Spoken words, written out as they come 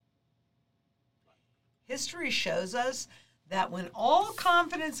History shows us that when all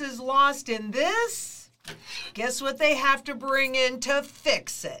confidence is lost in this, guess what they have to bring in to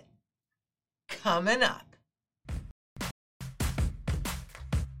fix it? Coming up.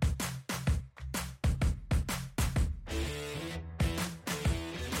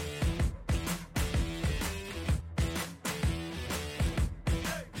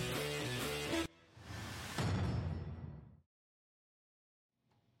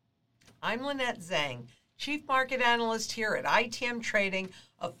 I'm Lynette Zhang, Chief Market Analyst here at ITM Trading,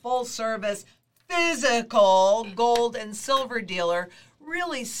 a full-service physical gold and silver dealer,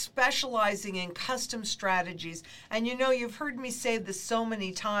 really specializing in custom strategies. And you know, you've heard me say this so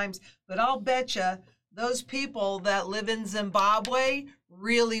many times, but I'll bet you those people that live in Zimbabwe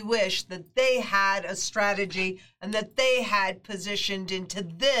really wish that they had a strategy and that they had positioned into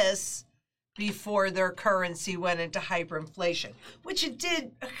this before their currency went into hyperinflation, which it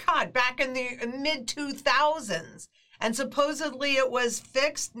did, God, back in the mid-2000s. And supposedly it was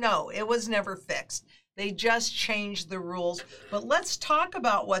fixed. No, it was never fixed. They just changed the rules. But let's talk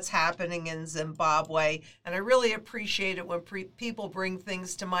about what's happening in Zimbabwe. And I really appreciate it when people bring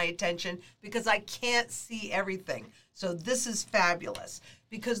things to my attention because I can't see everything. So this is fabulous.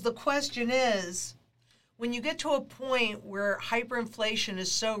 Because the question is, when you get to a point where hyperinflation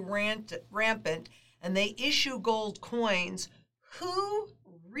is so rampant and they issue gold coins, who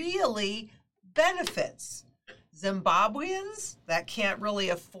really benefits? Zimbabweans that can't really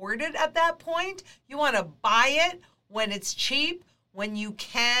afford it at that point? You want to buy it when it's cheap, when you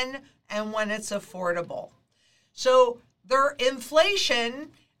can, and when it's affordable. So their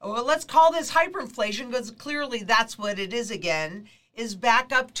inflation, well, let's call this hyperinflation because clearly that's what it is again, is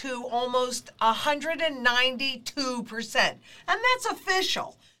back up to almost 192%. And that's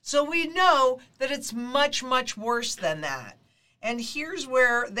official. So we know that it's much, much worse than that. And here's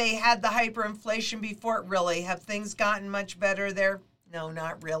where they had the hyperinflation before it really. Have things gotten much better there? No,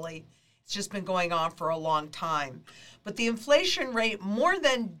 not really. It's just been going on for a long time. But the inflation rate more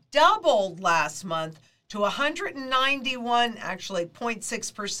than doubled last month to 191, actually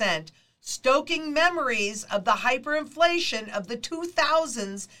 0.6%. Stoking memories of the hyperinflation of the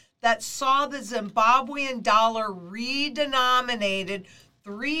 2000s that saw the Zimbabwean dollar redenominated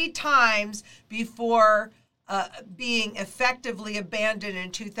 3 times before being effectively abandoned in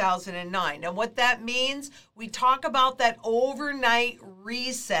 2009. And what that means, we talk about that overnight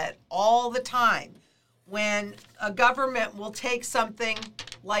reset all the time. When a government will take something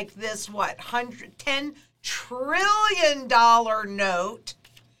like this, $10 trillion note,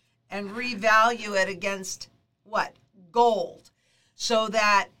 and revalue it against what? Gold. So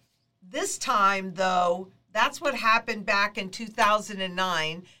that this time, though, that's what happened back in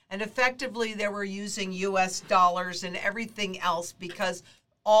 2009. And effectively, they were using U.S. dollars and everything else because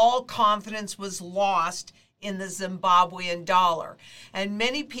all confidence was lost in the Zimbabwean dollar. And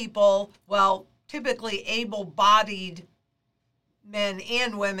many people, well, typically able-bodied men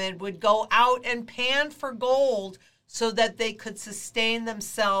and women would go out and pan for gold so that they could sustain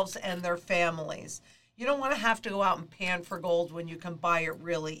themselves and their families. You don't want to have to go out and pan for gold when you can buy it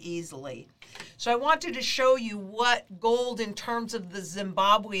really easily. So I wanted to show you what gold in terms of the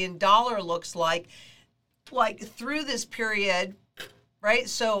Zimbabwean dollar looks like through this period, right?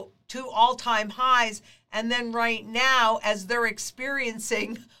 So 2 all-time highs, and then right now, as they're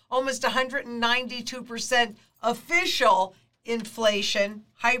experiencing almost 192% official inflation,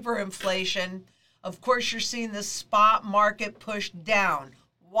 hyperinflation, of course, you're seeing the spot market push down.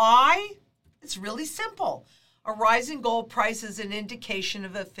 Why? It's really simple. A rise in gold price is an indication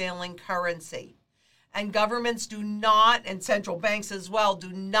of a failing currency. And governments do not, and central banks as well,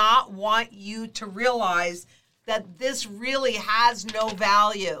 do not want you to realize that this really has no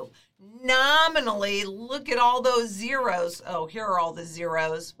value. Nominally, look at all those zeros. Oh, here are all the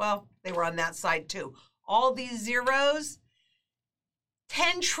zeros. Well, they were on that side too. All these zeros,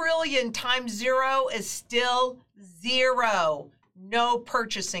 10 trillion times 0 is still 0. No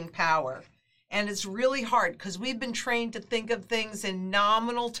purchasing power. And it's really hard because we've been trained to think of things in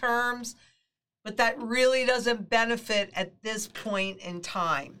nominal terms, but that really doesn't benefit at this point in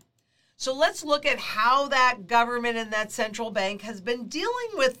time. So let's look at how that government and that central bank has been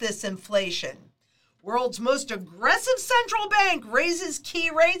dealing with this inflation. World's most aggressive central bank raises key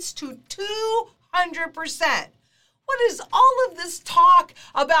rates to 200%. What is all of this talk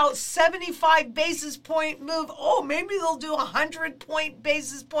about 75 basis point move? Oh, maybe they'll do 100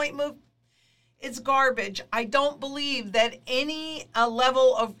 basis point move. It's garbage. I don't believe that any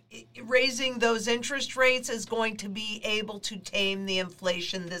level of raising those interest rates is going to be able to tame the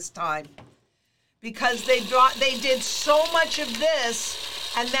inflation this time, because they did so much of this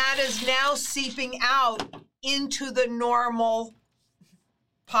And that is now seeping out into the normal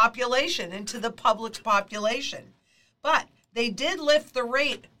population, into the public's population. But they did lift the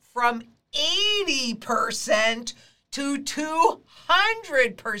rate from 80% to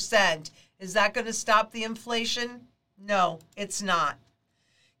 200%. Is that going to stop the inflation? No, it's not.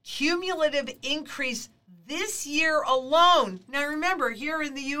 Cumulative increase this year alone. Now remember, here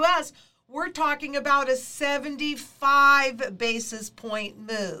in the U.S., we're talking about a 75 basis point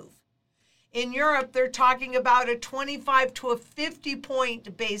move. In Europe, they're talking about a 25 to a 50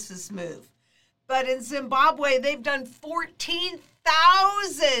 point basis move. But in Zimbabwe, they've done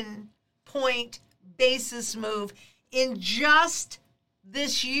 14,000 point basis move in just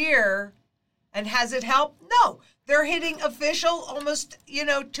this year. And has it helped? No. They're hitting official almost,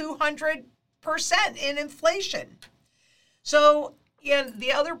 200% in inflation. So, and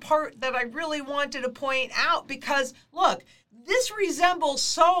the other part that I really wanted to point out, because look, this resembles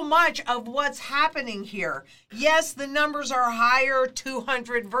so much of what's happening here. Yes, the numbers are higher,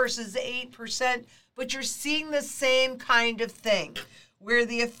 200 versus 8%, but you're seeing the same kind of thing, where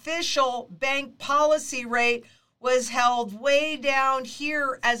the official bank policy rate was held way down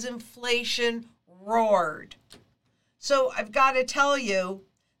here as inflation roared. So I've got to tell you,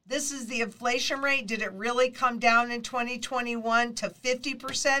 this is the inflation rate. Did it really come down in 2021 to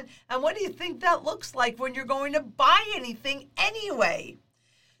 50%? And what do you think that looks like when you're going to buy anything anyway?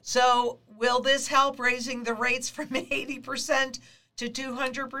 So will this help raising the rates from 80% to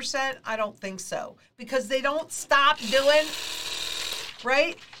 200%? I don't think so, because they don't stop doing,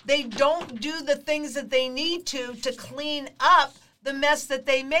 right? They don't do the things that they need to clean up the mess that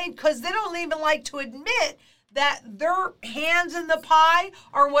they made, because they don't even like to admit that their hands in the pie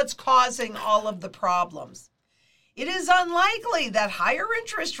are what's causing all of the problems. It is unlikely that higher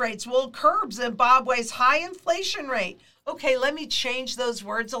interest rates will curb Zimbabwe's high inflation rate. Okay, let me change those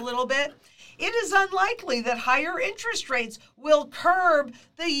words a little bit. It is unlikely that higher interest rates will curb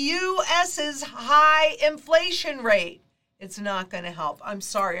the U.S.'s high inflation rate. It's not going to help. I'm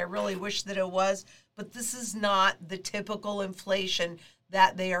sorry, I really wish that it was, but this is not the typical inflation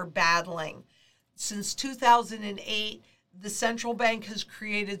that they are battling. Since 2008, the central bank has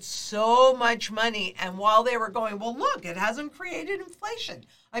created so much money. And while they were going, well, look, it hasn't created inflation.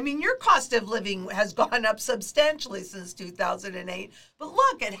 I mean, your cost of living has gone up substantially since 2008. But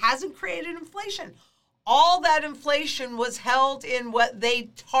look, it hasn't created inflation. All that inflation was held in what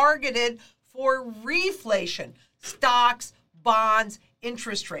they targeted for reflation: stocks, bonds,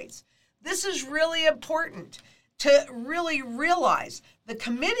 interest rates. This is really important to really realize. The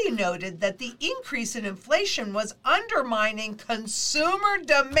committee noted that the increase in inflation was undermining consumer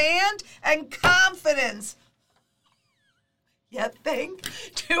demand and confidence. You think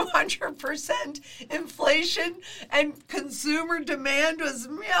 200% inflation and consumer demand was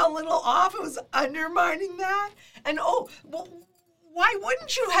a little off? It was undermining that? And why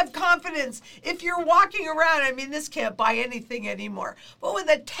wouldn't you have confidence if you're walking around? I mean, this can't buy anything anymore. But with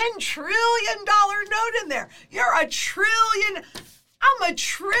a $10 trillion note in there, you're a trillion. I'm a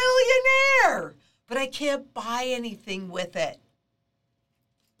trillionaire, but I can't buy anything with it.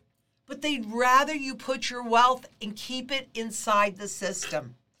 But they'd rather you put your wealth and keep it inside the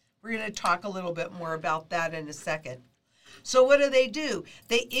system. We're going to talk a little bit more about that in a second. So what do?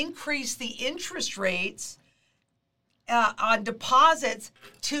 They increase the interest rates on deposits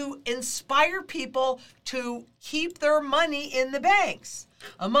to inspire people to keep their money in the banks.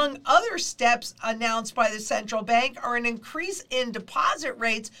 Among other steps announced by the central bank are an increase in deposit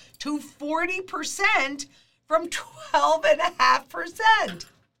rates to 40% from 12.5%.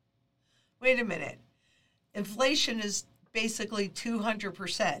 Wait a minute. Inflation is basically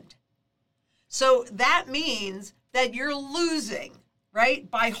 200%. So that means that you're losing, right?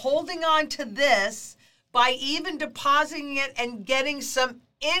 By holding on to this, by even depositing it and getting some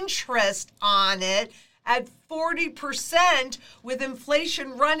interest on it at 40%, with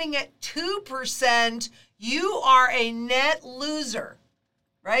inflation running at 2%, you are a net loser,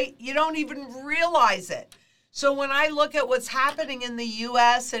 right? You don't even realize it. So when I look at what's happening in the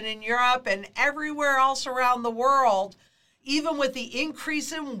U.S. and in Europe and everywhere else around the world, even with the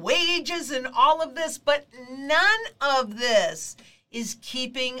increase in wages and all of this, but none of this is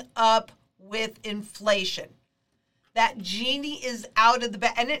keeping up with inflation. That genie is out of the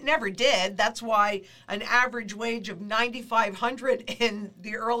bag, and it never did. That's why an average wage of $9,500 in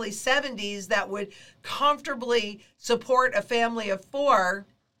the early 70s that would comfortably support a family of four,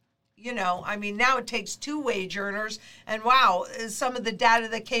 now it takes two wage earners. And wow, some of the data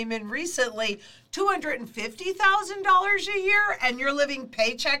that came in recently, $250,000 a year, and you're living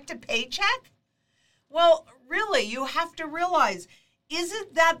paycheck to paycheck? Well, really, you have to realize is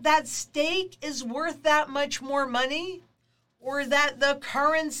it that that stake is worth that much more money, or that the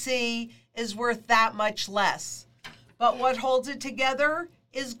currency is worth that much less? But what holds it together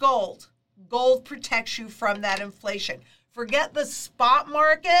is gold. Gold protects you from that inflation. Forget the spot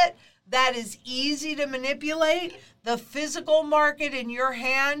market. That is easy to manipulate. The physical market in your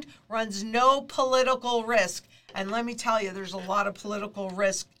hand runs no political risk. And let me tell you, there's a lot of political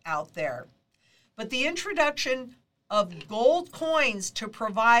risk out there. But the introduction of gold coins to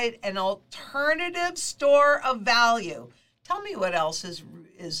provide an alternative store of value. Tell me what else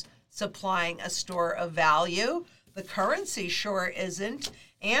is supplying a store of value. The currency sure isn't.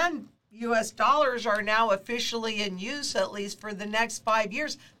 And U.S. dollars are now officially in use, at least for the next 5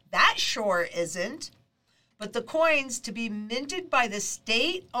 years. That sure isn't. But the coins to be minted by the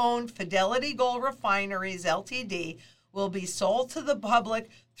state-owned Fidelity Gold Refineries, Ltd., will be sold to the public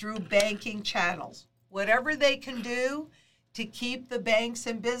through banking channels. Whatever they can do to keep the banks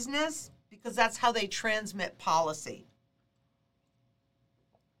in business, because that's how they transmit policy.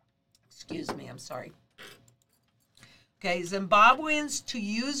 Excuse me, I'm sorry. Okay, Zimbabweans to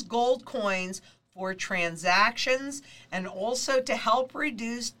use gold coins for transactions and also to help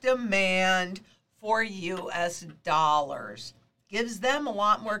reduce demand for U.S. dollars. Gives them a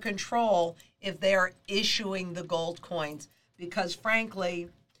lot more control if they are issuing the gold coins, because frankly,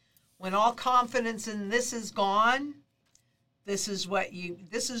 when all confidence in this is gone, this is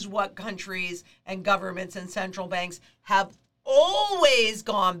what countries and governments and central banks have always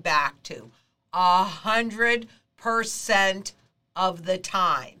gone back to 100% of the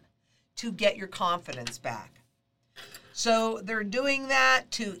time to get your confidence back. So they're doing that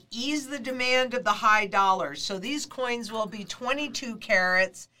to ease the demand of the high dollars. So these coins will be 22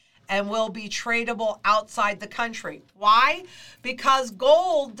 carats and will be tradable outside the country. Why? Because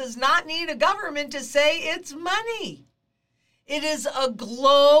gold does not need a government to say it's money. It is a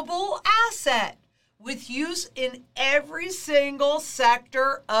global asset with use in every single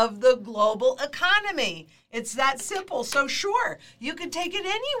sector of the global economy. It's that simple. So sure, you can take it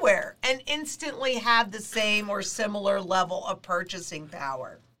anywhere and instantly have the same or similar level of purchasing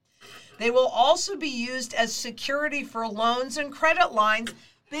power. They will also be used as security for loans and credit lines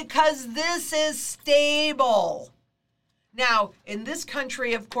because this is stable. Now, in this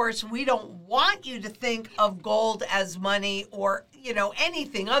country, of course, we don't want you to think of gold as money or,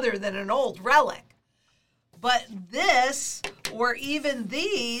 anything other than an old relic. But this, or even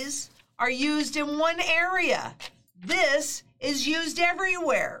these, are used in one area. This is used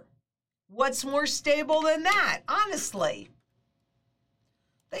everywhere. What's more stable than that, honestly?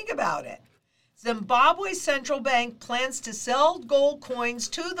 Think about it. Zimbabwe Central Bank plans to sell gold coins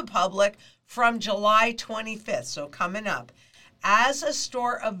to the public from July 25th, so coming up, as a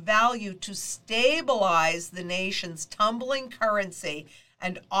store of value to stabilize the nation's tumbling currency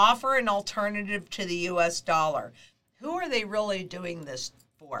and offer an alternative to the U.S. dollar. Who are they really doing this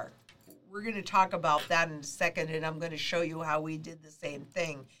for? We're going to talk about that in a second, and I'm going to show you how we did the same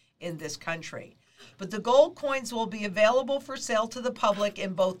thing in this country. But the gold coins will be available for sale to the public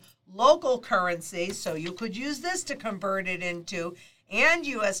in both local currency, so you could use this to convert it into, and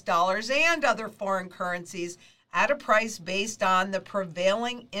U.S. dollars and other foreign currencies at a price based on the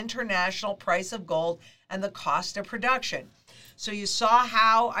prevailing international price of gold and the cost of production. So you saw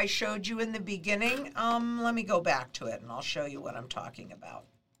how I showed you in the beginning. Let me go back to it and I'll show you what I'm talking about.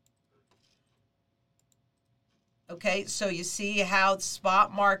 Okay, so you see how the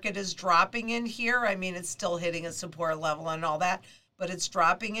spot market is dropping in here. I mean, it's still hitting a support level and all that, but it's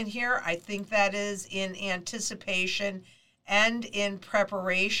dropping in here. I think that is in anticipation and in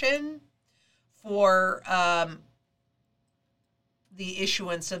preparation for the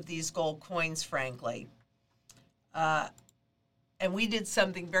issuance of these gold coins, frankly. And we did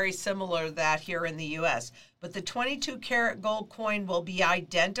something very similar to that here in the U.S. But the 22-karat gold coin will be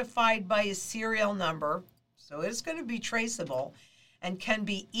identified by a serial number, so it's going to be traceable, and can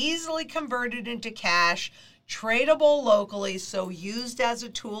be easily converted into cash, tradable locally, so used as a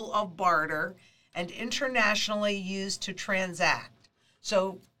tool of barter, and internationally used to transact.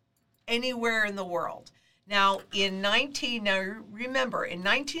 So anywhere in the world. Now, remember, in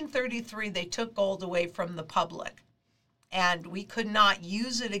 1933, they took gold away from the public. And we could not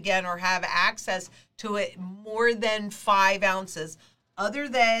use it again or have access to it more than 5 ounces, other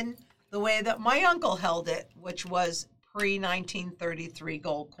than the way that my uncle held it, which was pre-1933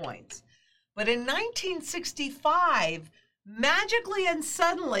 gold coins. But in 1965, magically and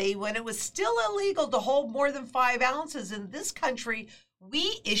suddenly, when it was still illegal to hold more than 5 ounces in this country,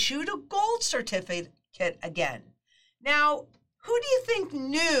 we issued a gold certificate again. Now, who do you think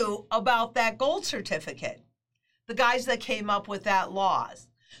knew about that gold certificate? the guys that came up with that laws.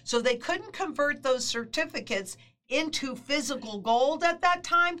 So they couldn't convert those certificates into physical gold at that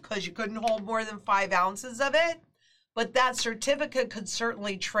time because you couldn't hold more than 5 ounces of it. But that certificate could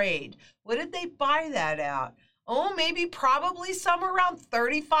certainly trade. What did they buy that at? Oh, maybe probably somewhere around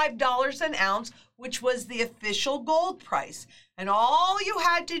 $35 an ounce, which was the official gold price. And all you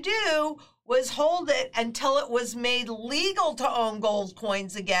had to do was hold it until it was made legal to own gold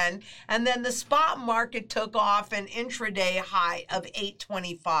coins again. And then the spot market took off an intraday high of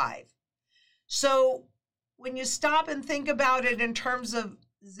 $8.25. So when you stop and think about it in terms of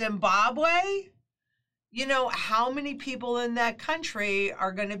Zimbabwe, you know, how many people in that country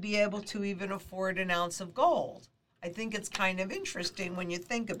are going to be able to even afford an ounce of gold? I think it's kind of interesting when you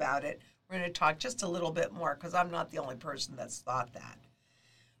think about it. We're going to talk just a little bit more because I'm not the only person that's thought that.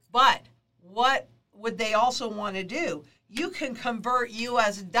 But what would they also want to do? You can convert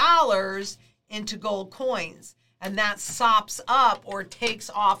U.S. dollars into gold coins, and that sops up or takes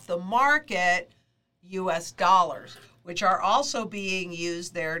off the market U.S. dollars, which are also being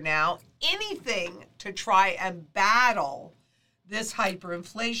used there now. Anything to try and battle this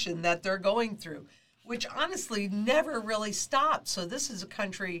hyperinflation that they're going through, which honestly never really stopped. So this is a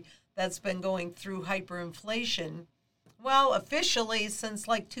country that's been going through hyperinflation, well, officially since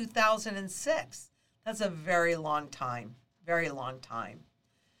like 2006. That's a very long time, very long time.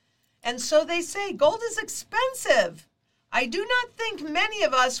 And so they say gold is expensive. I do not think many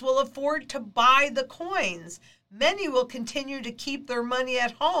of us will afford to buy the coins. Many will continue to keep their money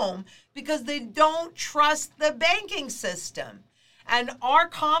at home because they don't trust the banking system. And our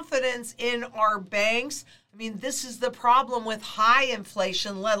confidence in our banks, I mean, this is the problem with high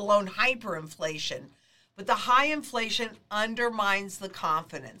inflation, let alone hyperinflation. But the high inflation undermines the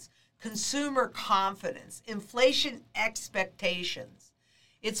confidence, consumer confidence, inflation expectations.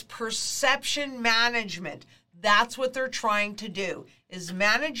 It's perception management. That's what they're trying to do, is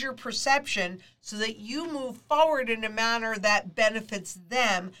manage your perception so that you move forward in a manner that benefits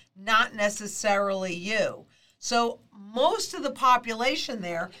them, not necessarily you. So most of the population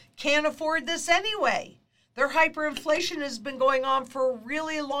there can't afford this anyway. Their hyperinflation has been going on for a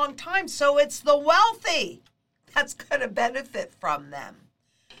really long time, so it's the wealthy that's going to benefit from them,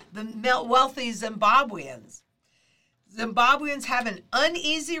 the wealthy Zimbabweans. Zimbabweans have an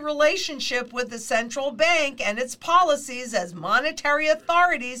uneasy relationship with the central bank and its policies as monetary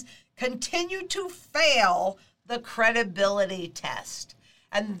authorities continue to fail the credibility test.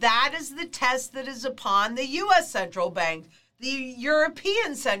 And that is the test that is upon the U.S. central bank, the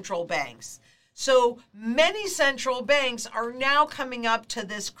European central banks. So many central banks are now coming up to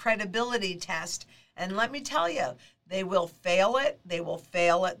this credibility test. And let me tell you, they will fail it, they will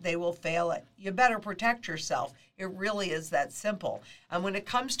fail it, they will fail it. You better protect yourself. It really is that simple. And when it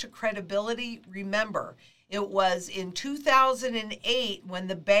comes to credibility, remember, it was in 2008 when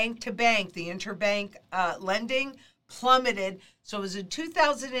the bank-to-bank, the interbank lending plummeted. So it was in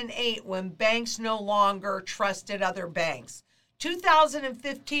 2008 when banks no longer trusted other banks.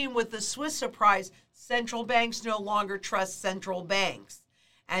 2015 with the Swiss surprise, central banks no longer trust central banks.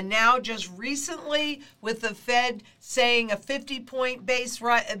 And now just recently with the Fed saying a 50-point basis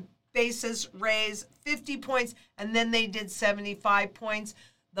raise, 50 points, and then they did 75 points,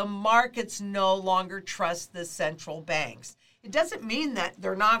 the markets no longer trust the central banks. It doesn't mean that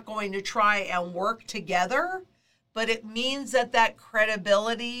they're not going to try and work together, but it means that that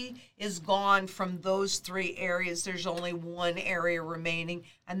credibility is gone from those 3 areas. There's only one area remaining,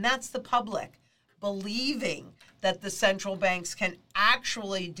 and that's the public believing that the central banks can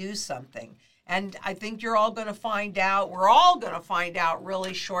actually do something. And I think you're all going to find out, we're all going to find out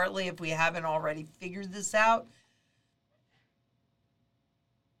really shortly if we haven't already figured this out.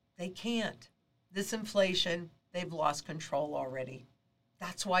 They can't. This inflation, they've lost control already.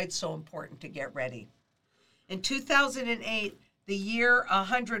 That's why it's so important to get ready. In 2008, the year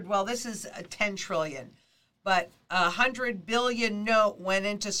 100, well, this is a 10 trillion, but 100 billion note went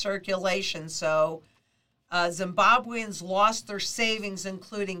into circulation. So Zimbabweans lost their savings,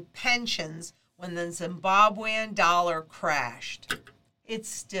 including pensions, when the Zimbabwean dollar crashed. It's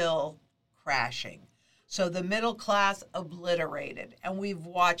still crashing. So the middle class obliterated. And we've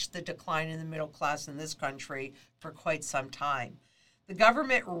watched the decline in the middle class in this country for quite some time. The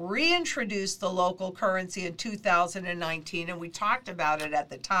government reintroduced the local currency in 2019, and we talked about it at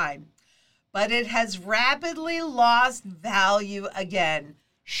the time. But it has rapidly lost value again.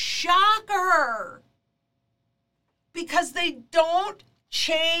 Shocker! Because they don't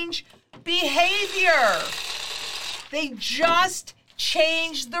change behavior. They just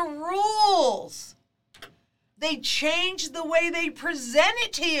change the rules. They change the way they present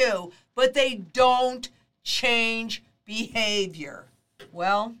it to you, but they don't change behavior.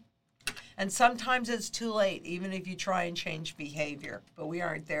 Well, and sometimes it's too late, even if you try and change behavior, but we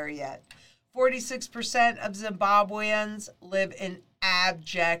aren't there yet. 46% of Zimbabweans live in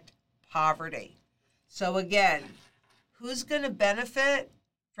abject poverty. So again, who's going to benefit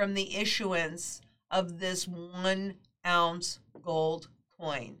from the issuance of this 1 ounce gold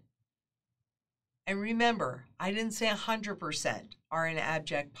coin? And remember, I didn't say 100% are in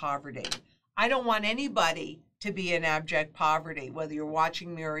abject poverty. I don't want anybody to be in abject poverty, whether you're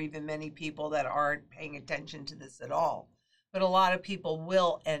watching me or even many people that aren't paying attention to this at all. But a lot of people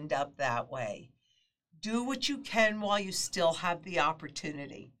will end up that way. Do what you can while you still have the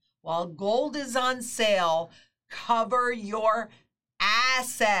opportunity. While gold is on sale, cover your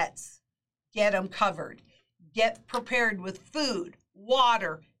assets. Get them covered. Get prepared with food,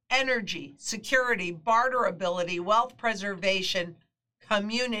 water, energy, security, barterability, wealth preservation,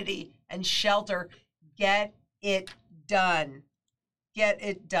 community, and shelter. Get it done. Get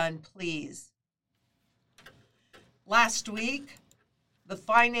it done, please. Last week, the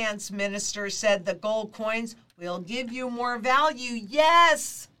finance minister said the gold coins will give you more value.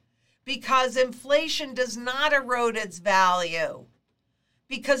 Yes, because inflation does not erode its value.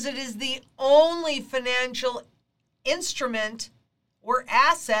 Because it is the only financial instrument or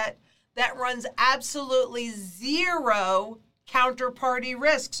asset that runs absolutely zero counterparty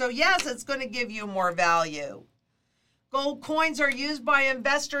risk. So yes, it's going to give you more value. Gold coins are used by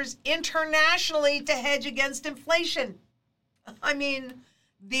investors internationally to hedge against inflation. I mean,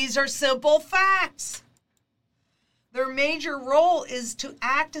 these are simple facts. Their major role is to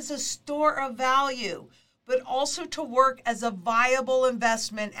act as a store of value, but also to work as a viable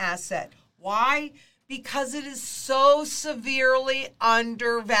investment asset. Why? Because it is so severely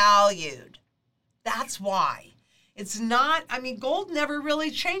undervalued. That's why. It's not, gold never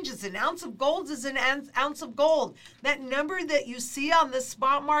really changes. An ounce of gold is an ounce of gold. That number that you see on the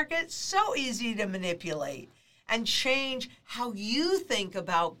spot market, so easy to manipulate and change how you think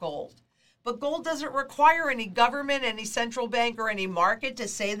about gold. But gold doesn't require any government, any central bank, or any market to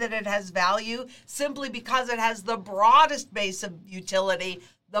say that it has value, simply because it has the broadest base of utility,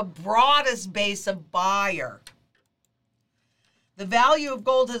 the broadest base of buyer. The value of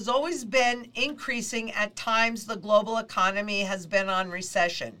gold has always been increasing at times the global economy has been on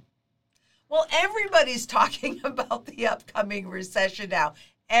recession. Well, everybody's talking about the upcoming recession now.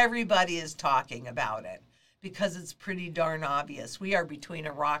 Everybody is talking about it because it's pretty darn obvious. We are between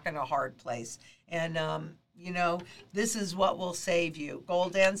a rock and a hard place. And, this is what will save you,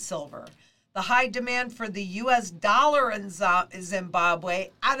 gold and silver. The high demand for the U.S. dollar in Zimbabwe,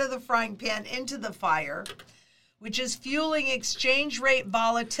 out of the frying pan into the fire, which is fueling exchange rate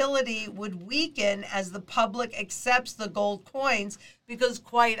volatility, would weaken as the public accepts the gold coins, because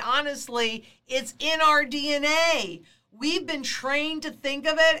quite honestly, it's in our DNA. We've been trained to think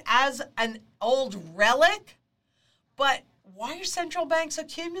of it as an old relic, but why are central banks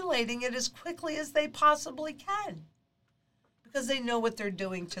accumulating it as quickly as they possibly can? Because they know what they're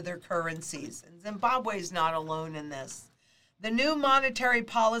doing to their currencies. And Zimbabwe is not alone in this. The new monetary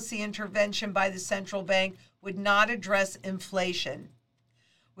policy intervention by the central bank would not address inflation,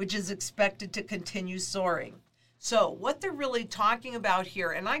 which is expected to continue soaring. So what they're really talking about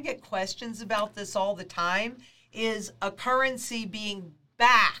here, and I get questions about this all the time, is a currency being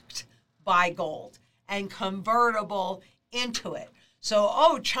backed by gold and convertible into it.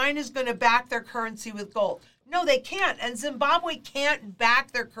 So, China's going to back their currency with gold. No, they can't. And Zimbabwe can't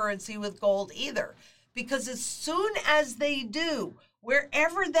back their currency with gold either. Because as soon as they do,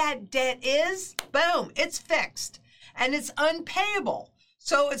 wherever that debt is, boom, it's fixed. And it's unpayable.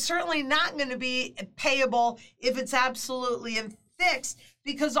 So it's certainly not going to be payable if it's absolutely fixed,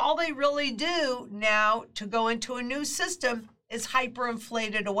 because all they really do now to go into a new system is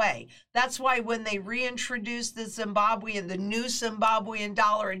hyperinflate it away. That's why when they reintroduced the new Zimbabwean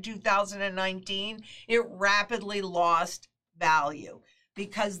dollar in 2019, it rapidly lost value,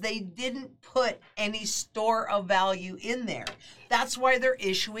 because they didn't put any store of value in there. That's why they're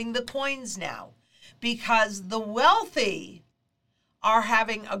issuing the coins now, because the wealthy are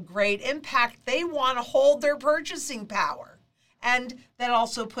having a great impact. They want to hold their purchasing power. And that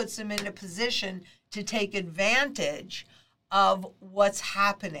also puts them in a position to take advantage of what's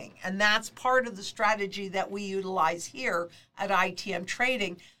happening. And that's part of the strategy that we utilize here at ITM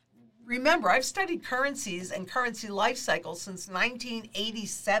Trading. Remember, I've studied currencies and currency life cycles since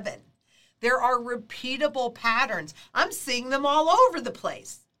 1987. There are repeatable patterns. I'm seeing them all over the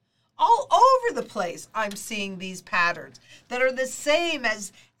place. All over the place, I'm seeing these patterns that are the same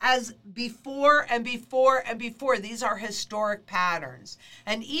as as before and before and before. These are historic patterns.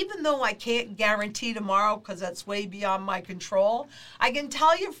 And even though I can't guarantee tomorrow because that's way beyond my control, I can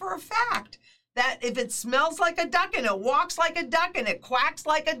tell you for a fact that if it smells like a duck and it walks like a duck and it quacks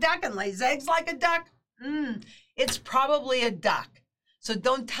like a duck and lays eggs like a duck, it's probably a duck. So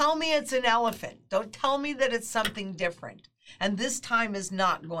don't tell me it's an elephant. Don't tell me that it's something different. And this time is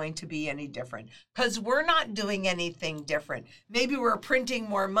not going to be any different because we're not doing anything different. Maybe we're printing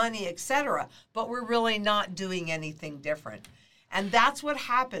more money, etc., but we're really not doing anything different. And that's what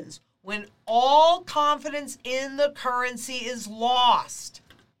happens when all confidence in the currency is lost.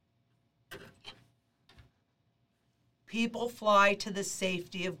 People fly to the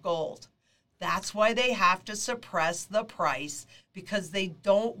safety of gold. That's why they have to suppress the price, because they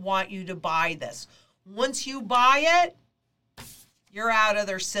don't want you to buy this. Once you buy it, you're out of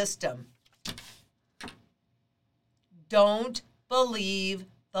their system. Don't believe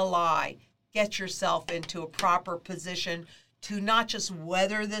the lie. Get yourself into a proper position to not just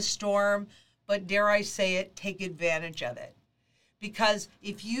weather this storm, but dare I say it, take advantage of it. Because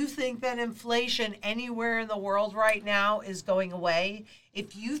if you think that inflation anywhere in the world right now is going away,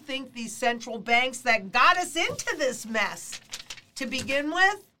 if you think these central banks that got us into this mess to begin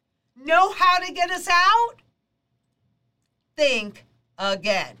with know how to get us out, think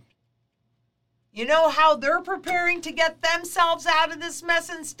again. You know how they're preparing to get themselves out of this mess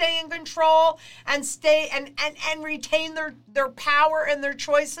and stay in control and stay and retain their power and their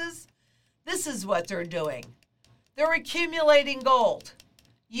choices? This is what they're doing. They're accumulating gold.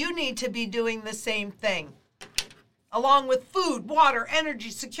 You need to be doing the same thing. Along with food, water, energy,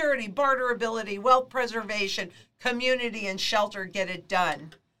 security, barterability, wealth preservation, community, and shelter, get it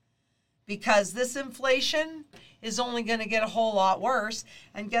done. Because this inflation is only going to get a whole lot worse.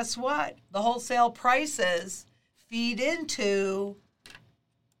 And guess what? The wholesale prices feed into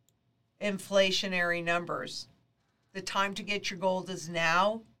inflationary numbers. The time to get your gold is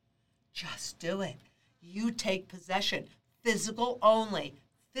now. Just do it. You take possession. Physical only.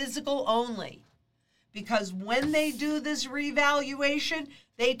 Physical only. Because when they do this revaluation,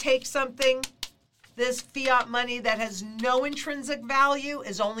 they take something, this fiat money that has no intrinsic value,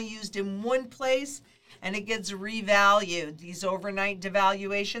 is only used in one place, and it gets revalued. These overnight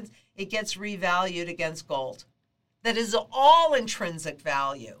devaluations, it gets revalued against gold. That is all intrinsic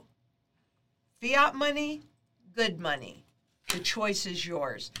value. Fiat money, good money. The choice is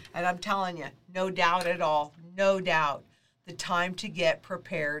yours. And I'm telling you, no doubt at all, no doubt, the time to get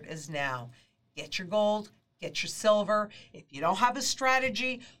prepared is now. Get your gold, get your silver. If you don't have a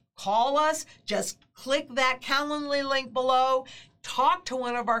strategy, call us. Just click that Calendly link below. Talk to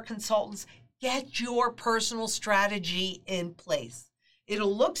one of our consultants. Get your personal strategy in place.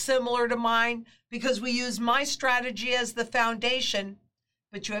 It'll look similar to mine because we use my strategy as the foundation,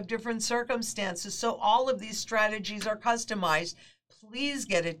 but you have different circumstances. So all of these strategies are customized. Please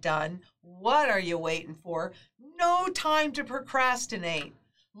get it done. What are you waiting for? No time to procrastinate.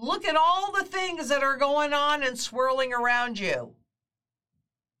 Look at all the things that are going on and swirling around you.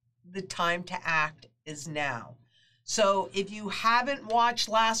 The time to act is now. So if you haven't watched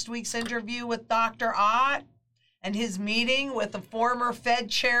last week's interview with Dr. Ott and his meeting with the former Fed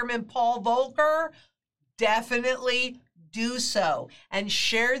Chairman Paul Volcker, definitely do so and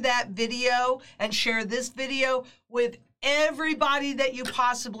share that video and share this video with everybody that you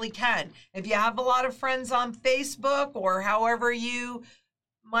possibly can. If you have a lot of friends on Facebook or however you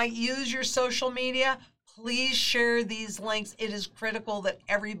might use your social media, please share these links. It is critical that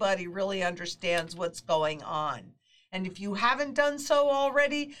everybody really understands what's going on. And if you haven't done so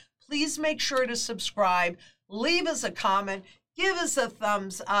already, please make sure to subscribe, leave us a comment, give us a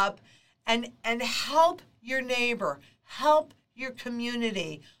thumbs up, and help your neighbor, help your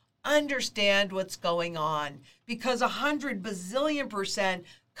community understand what's going on. Because 100 bazillion%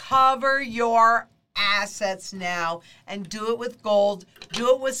 cover your assets now, and do it with gold,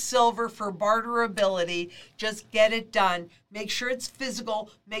 do it with silver for barterability. Just get it done. Make sure it's physical,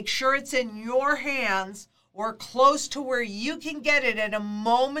 make sure it's in your hands or close to where you can get it at a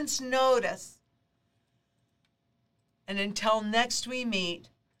moment's notice. And until next we meet,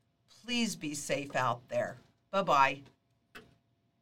 please be safe out there. Bye-bye.